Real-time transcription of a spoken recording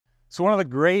So one of the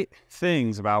great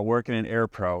things about working in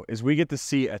AirPro is we get to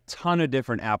see a ton of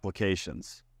different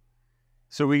applications.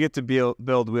 So we get to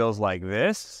build wheels like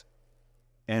this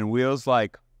and wheels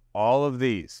like all of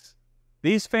these.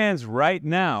 These fans right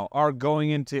now are going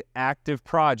into active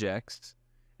projects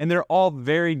and they're all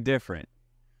very different.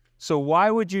 So why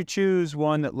would you choose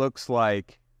one that looks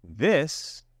like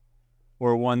this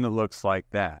or one that looks like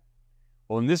that?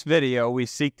 Well, in this video, we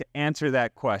seek to answer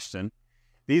that question.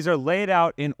 These are laid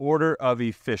out in order of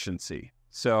efficiency.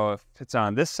 So if it's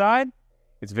on this side,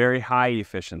 it's very high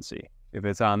efficiency. If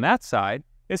it's on that side,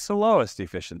 it's the lowest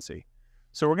efficiency.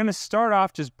 So we're going to start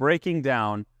off just breaking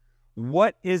down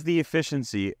what is the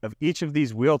efficiency of each of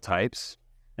these wheel types.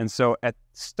 And so at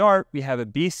start, we have a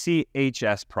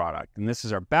BCHS product, and this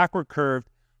is our backward curved,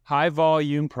 high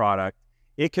volume product.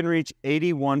 It can reach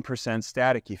 81%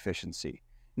 static efficiency.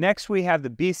 Next, we have the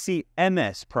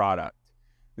BCMS product.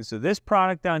 And so this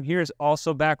product down here is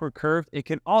also backward curved. It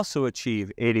can also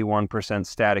achieve 81%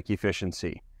 static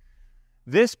efficiency.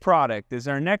 This product is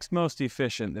our next most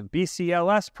efficient, the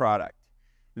BCLS product.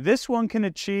 This one can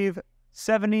achieve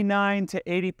 79 to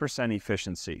 80%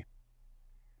 efficiency.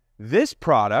 This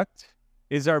product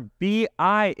is our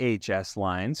BIHS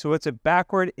line, so it's a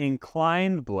backward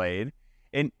inclined blade,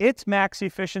 and its max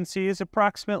efficiency is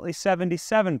approximately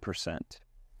 77%.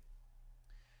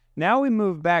 Now we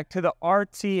move back to the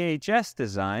RTHS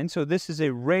design. So this is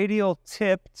a radial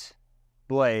tipped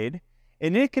blade,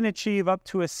 and it can achieve up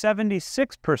to a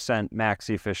 76% max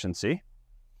efficiency.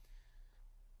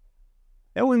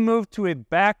 Then we move to a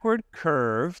backward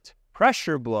curved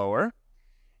pressure blower,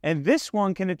 and this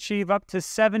one can achieve up to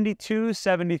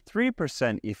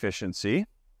 72-73% efficiency.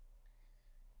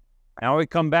 Now we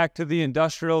come back to the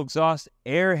industrial exhaust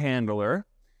air handler,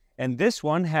 and this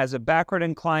one has a backward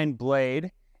inclined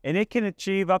blade, and it can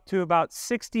achieve up to about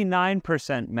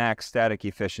 69% max static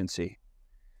efficiency.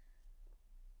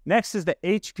 Next is the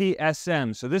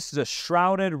HPSM. So this is a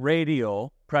shrouded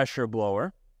radial pressure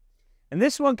blower. And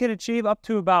this one can achieve up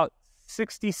to about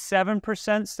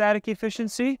 67% static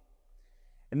efficiency.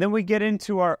 And then we get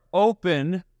into our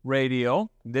open radial.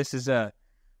 This is a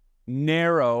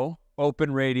narrow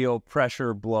open radial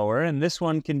pressure blower. And this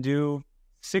one can do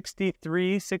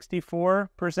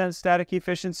 63-64% static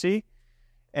efficiency.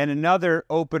 And another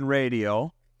open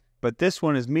radial, but this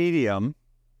one is medium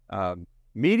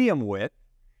width.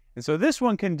 And so this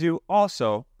one can do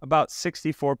also about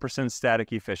 64%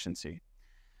 static efficiency.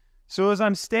 So as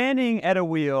I'm standing at a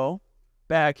wheel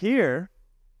back here,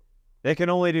 they can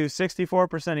only do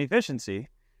 64% efficiency.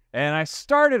 And I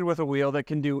started with a wheel that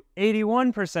can do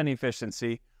 81%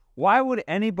 efficiency. Why would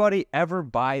anybody ever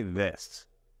buy this?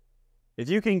 If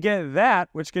you can get that,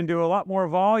 which can do a lot more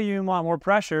volume, a lot more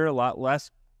pressure, a lot less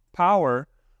power,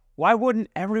 why wouldn't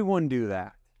everyone do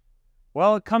that?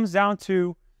 Well, it comes down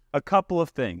to a couple of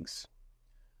things.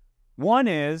 One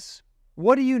is,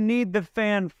 what do you need the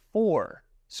fan for?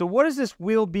 So what is this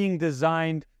wheel being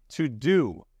designed to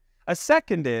do? A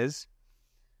second is,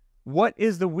 what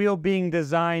is the wheel being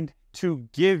designed to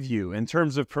give you in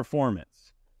terms of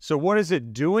performance? So what is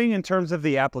it doing in terms of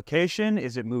the application?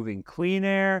 Is it moving clean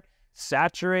air,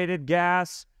 saturated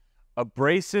gas,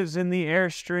 abrasives in the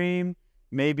airstream?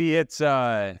 Maybe it's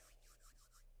a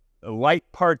light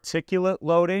particulate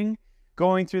loading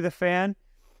going through the fan.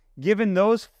 Given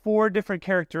those four different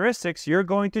characteristics, you're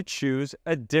going to choose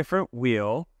a different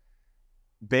wheel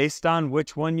based on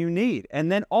which one you need.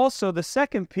 And then also the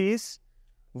second piece,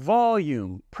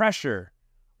 volume, pressure.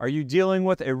 Are you dealing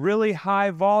with a really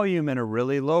high volume and a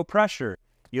really low pressure?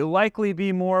 You'll likely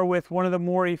be more with one of the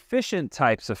more efficient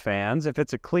types of fans if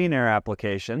it's a clean air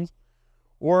application.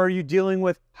 Or are you dealing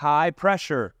with high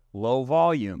pressure, low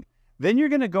volume? Then you're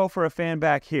going to go for a fan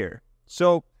back here.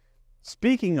 So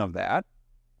speaking of that,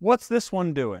 what's this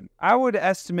one doing? I would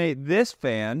estimate this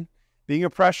fan, being a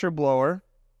pressure blower,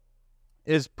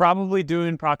 is probably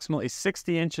doing approximately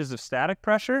 60 inches of static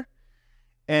pressure,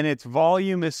 and its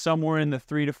volume is somewhere in the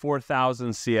 3,000 to 4,000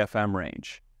 CFM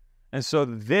range. And so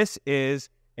this is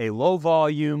a low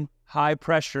volume, high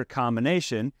pressure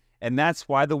combination, and that's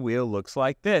why the wheel looks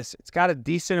like this. It's got a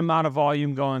decent amount of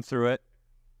volume going through it,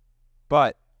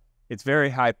 but it's very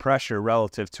high pressure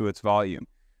relative to its volume.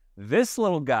 This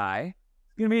little guy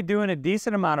is going to be doing a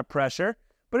decent amount of pressure,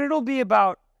 but it'll be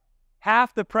about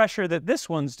half the pressure that this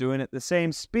one's doing at the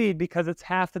same speed because it's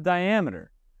half the diameter.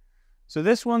 So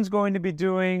this one's going to be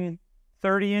doing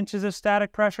 30 inches of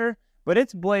static pressure, but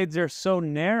its blades are so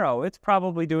narrow, it's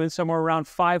probably doing somewhere around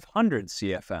 500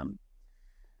 CFM.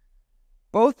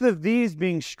 Both of these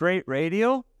being straight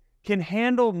radial can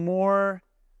handle more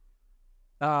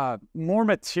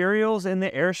materials in the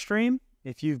airstream.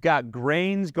 if you've got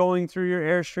grains going through your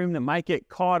Airstream that might get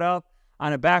caught up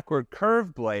on a backward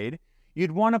curve blade,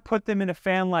 you'd want to put them in a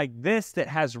fan like this that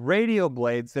has radial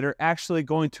blades that are actually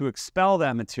going to expel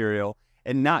that material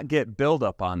and not get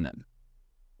buildup on them.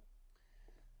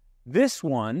 This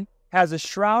one has a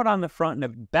shroud on the front and a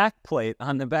back plate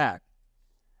on the back.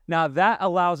 Now that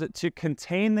allows it to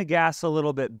contain the gas a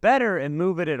little bit better and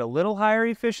move it at a little higher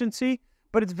efficiency,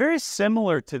 but it's very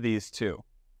similar to these two.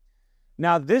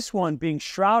 Now this one, being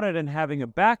shrouded and having a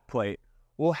back plate,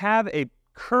 will have a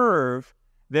curve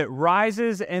that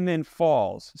rises and then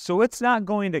falls. So it's not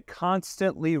going to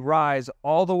constantly rise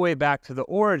all the way back to the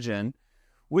origin,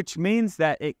 which means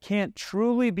that it can't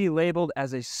truly be labeled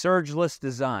as a surgeless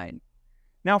design.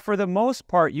 Now, for the most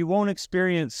part, you won't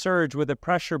experience surge with a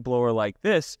pressure blower like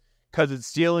this because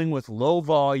it's dealing with low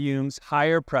volumes,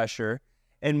 higher pressure,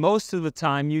 and most of the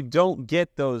time you don't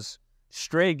get those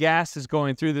stray gases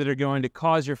going through that are going to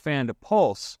cause your fan to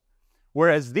pulse.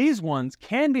 Whereas these ones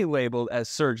can be labeled as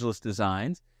surgeless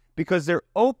designs because they're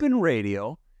open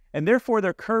radial, and therefore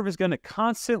their curve is going to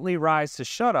constantly rise to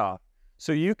shut off.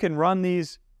 So you can run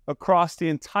these across the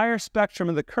entire spectrum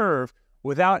of the curve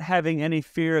without having any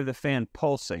fear of the fan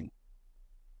pulsing.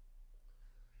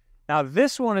 Now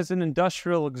this one is an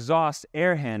industrial exhaust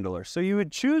air handler. So you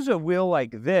would choose a wheel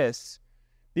like this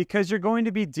because you're going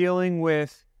to be dealing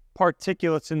with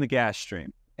particulates in the gas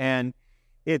stream. And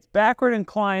it's backward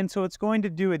inclined, so it's going to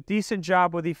do a decent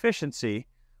job with efficiency,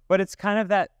 but it's kind of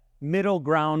that middle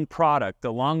ground product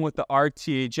along with the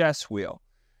RTHS wheel.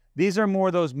 These are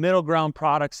more those middle ground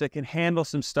products that can handle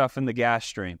some stuff in the gas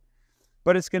stream,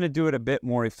 but it's going to do it a bit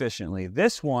more efficiently.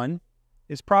 This one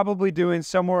is probably doing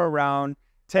somewhere around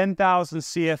 10,000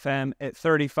 CFM at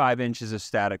 35 inches of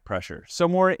static pressure,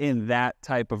 somewhere in that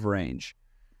type of range.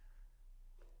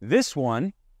 This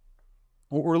one,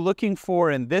 what we're looking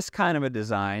for in this kind of a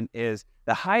design is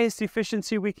the highest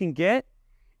efficiency we can get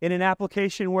in an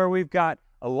application where we've got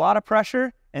a lot of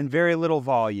pressure and very little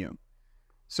volume.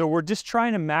 So we're just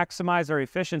trying to maximize our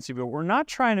efficiency, but we're not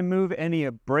trying to move any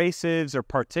abrasives or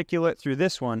particulate through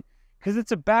this one because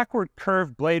it's a backward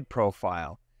curved blade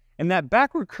profile. And that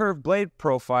backward curved blade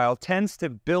profile tends to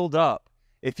build up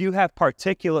if you have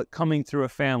particulate coming through a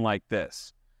fan like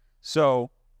this.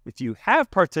 So if you have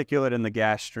particulate in the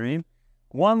gas stream,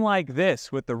 one like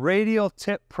this with the radial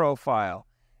tip profile,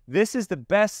 this is the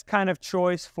best kind of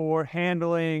choice for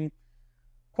handling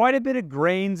quite a bit of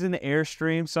grains in the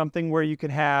Airstream, something where you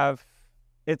could have,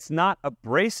 it's not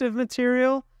abrasive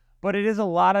material, but it is a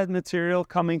lot of material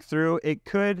coming through. It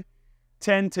could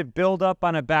tend to build up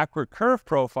on a backward curve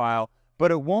profile,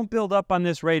 but it won't build up on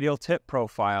this radial tip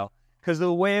profile because of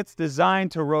the way it's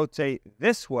designed to rotate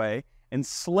this way and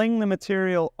sling the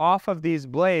material off of these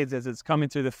blades as it's coming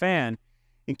through the fan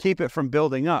and keep it from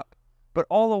building up. But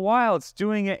all the while, it's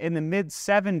doing it in the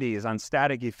mid-70s on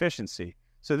static efficiency.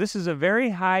 So this is a very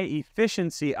high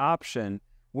efficiency option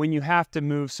when you have to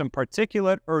move some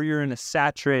particulate or you're in a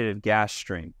saturated gas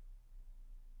stream.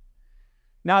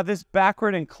 Now this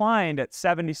backward inclined at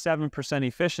 77%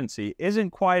 efficiency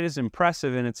isn't quite as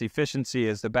impressive in its efficiency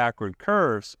as the backward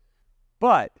curves,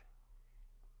 but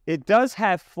it does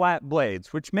have flat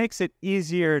blades, which makes it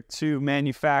easier to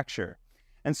manufacture.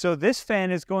 And so this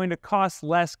fan is going to cost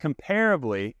less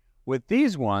comparably with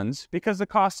these ones because the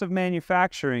cost of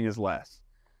manufacturing is less.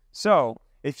 So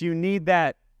if you need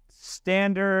that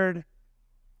standard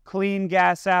clean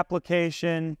gas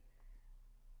application,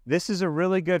 this is a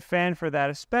really good fan for that,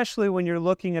 especially when you're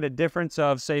looking at a difference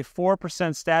of, say,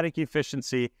 4% static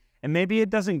efficiency, and maybe it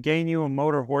doesn't gain you a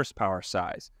motor horsepower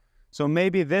size. So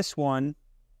maybe this one,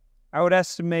 I would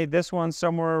estimate this one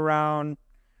somewhere around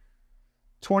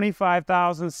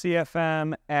 25,000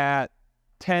 CFM at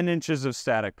 10 inches of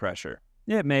static pressure.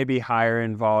 It may be higher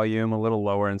in volume, a little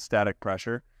lower in static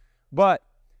pressure. But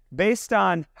based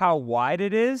on how wide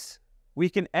it is, we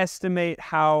can estimate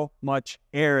how much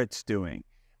air it's doing.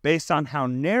 Based on how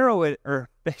narrow it, or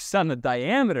based on the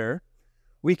diameter,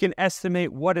 we can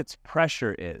estimate what its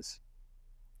pressure is.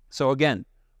 So again,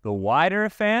 the wider a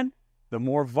fan, the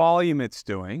more volume it's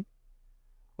doing.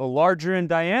 The larger in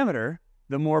diameter,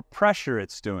 the more pressure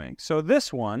it's doing. So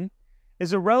this one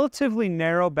is a relatively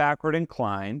narrow backward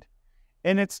inclined,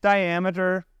 and its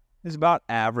diameter is about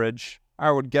average. I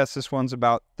would guess this one's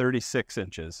about 36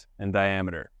 inches in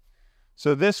diameter.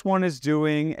 So this one is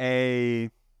doing a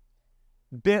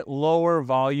bit lower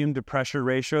volume to pressure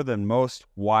ratio than most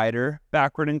wider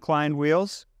backward inclined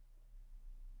wheels.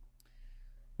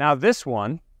 Now this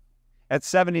one, at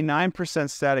 79%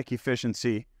 static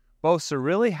efficiency, boasts a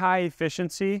really high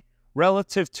efficiency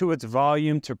relative to its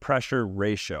volume to pressure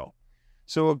ratio.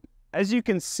 So as you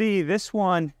can see, this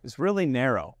one is really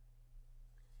narrow,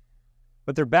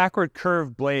 but they're backward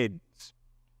curved blades.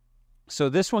 So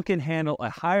this one can handle a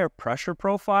higher pressure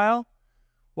profile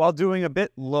while doing a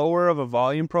bit lower of a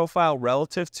volume profile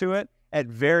relative to it at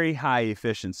very high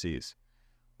efficiencies.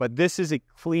 But this is a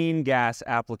clean gas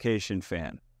application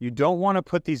fan. You don't want to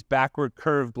put these backward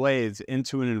curved blades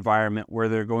into an environment where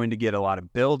they're going to get a lot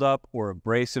of buildup or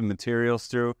abrasive materials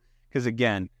through, because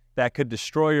again, that could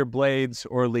destroy your blades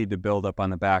or lead to buildup on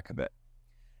the back of it.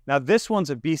 Now this one's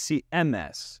a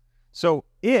BCMS. So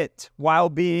it, while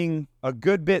being a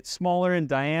good bit smaller in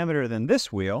diameter than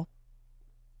this wheel,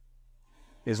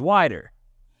 is wider.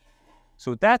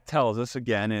 So what that tells us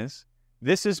again is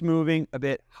this is moving a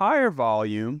bit higher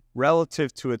volume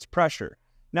relative to its pressure.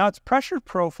 Now its pressure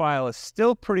profile is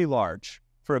still pretty large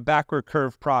for a backward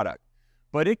curved product,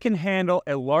 but it can handle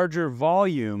a larger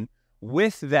volume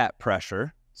with that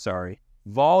pressure,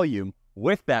 volume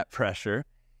with that pressure,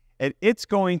 and it's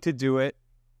going to do it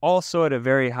also at a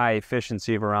very high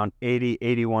efficiency of around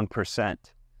 80-81%.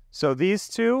 So these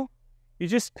two, you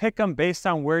just pick them based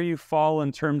on where you fall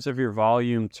in terms of your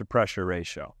volume to pressure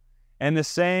ratio. And the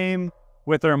same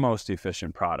with our most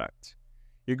efficient product.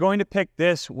 You're going to pick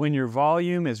this when your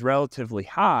volume is relatively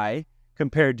high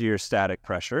compared to your static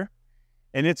pressure,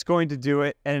 and it's going to do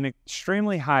it at an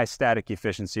extremely high static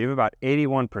efficiency of about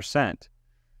 81%.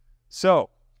 So,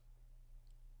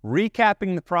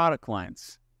 recapping the product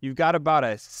lines, you've got about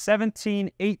a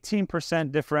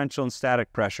 17-18% differential in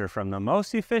static pressure from the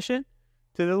most efficient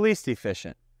to the least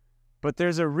efficient. But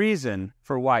there's a reason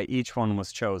for why each one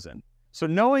was chosen. So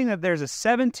knowing that there's a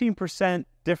 17%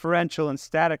 differential in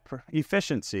static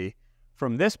efficiency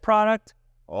from this product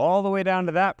all the way down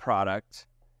to that product,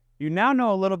 you now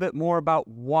know a little bit more about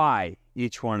why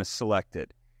each one is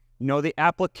selected. You know the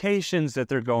applications that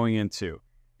they're going into,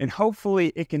 and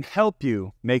hopefully it can help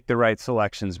you make the right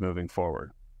selections moving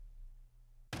forward.